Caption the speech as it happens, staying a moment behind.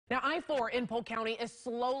Now, I-4 in Polk County is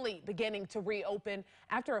slowly beginning to reopen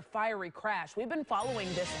after a fiery crash. We've been following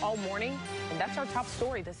this all morning, and that's our top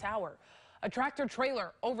story this hour. A tractor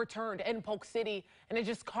trailer overturned in Polk City, and it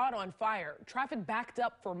just caught on fire. Traffic backed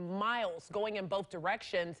up for miles going in both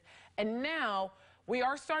directions, and now we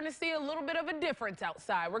are starting to see a little bit of a difference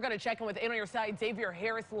outside. We're going to check in with On Your Side, Xavier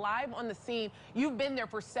Harris, live on the scene. You've been there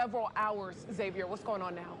for several hours, Xavier. What's going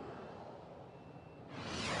on now?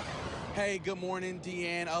 Hey, good morning,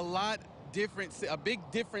 Deanne. A big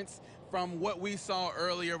difference from what we saw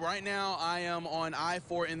earlier. Right now, I am on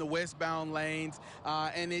I-4 in the westbound lanes,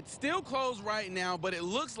 and it's still closed right now, but it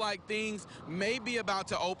looks like things may be about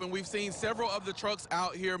to open. We've seen several of the trucks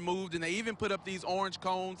out here moved, and they even put up these orange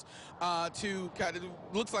cones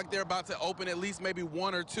looks like they're about to open at least maybe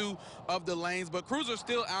one or two of the lanes, but crews are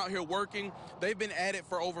still out here working. They've been at it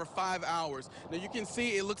for over 5 hours. Now, you can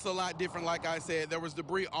see it looks a lot different. Like I said, there was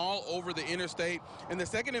debris all over the interstate, and the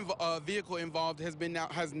second vehicle involved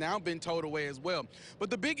has now been towed away as well. But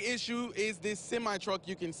the big issue is this semi-truck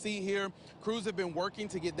you can see here. Crews have been working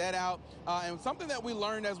to get that out, and something that we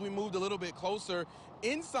learned as we moved a little bit closer,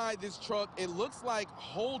 inside this truck, it looks like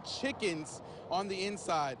whole chickens on the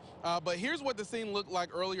inside. But here's what the scene looked like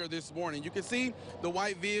earlier this morning. You can see the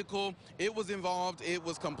white vehicle. It was involved. It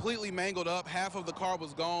was completely mangled up. Half of the car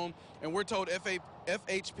was gone. And we're told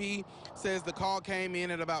FHP says the call came in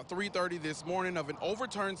at about 3:30 this morning of an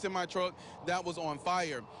overturned semi-truck that was on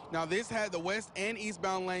fire. Now, this had the west and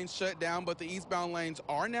eastbound lanes shut down, but the eastbound lanes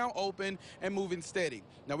are now open and moving steady.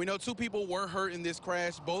 Now, we know 2 people were hurt in this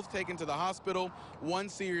crash, both taken to the hospital, one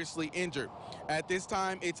seriously injured. At this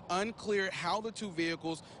time, it's unclear how the 2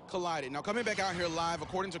 vehicles collided. Now, coming back out here live,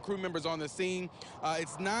 according to crew members on the scene,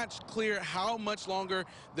 it's not clear how much longer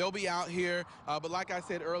they'll be out here. But like I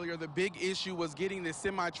said earlier, the big issue was getting this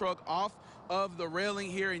semi-truck off of the railing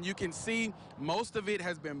here, and you can see most of it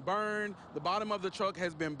has been burned. The bottom of the truck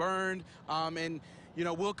has been burned, and you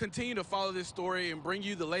know, we'll continue to follow this story and bring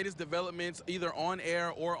you the latest developments either on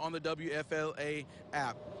air or on the WFLA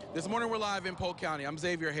app. This morning we're live in Polk County. I'm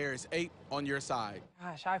Xavier Harris, 8 on your side.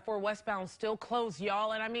 Gosh, I-4 westbound still closed,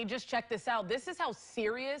 y'all. And I mean, just check this out. This is how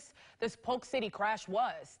serious this Polk City crash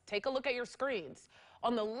was. Take a look at your screens.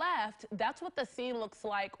 On the left, that's what the scene looks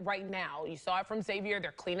like right now. You saw it from Xavier.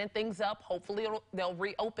 They're cleaning things up. Hopefully they'll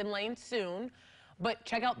reopen lanes soon. But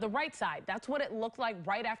check out the right side. That's what it looked like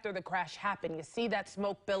right after the crash happened. You see that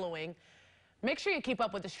smoke billowing. Make sure you keep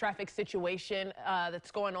up with this traffic situation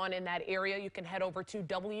that's going on in that area. You can head over to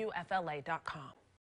WFLA.com.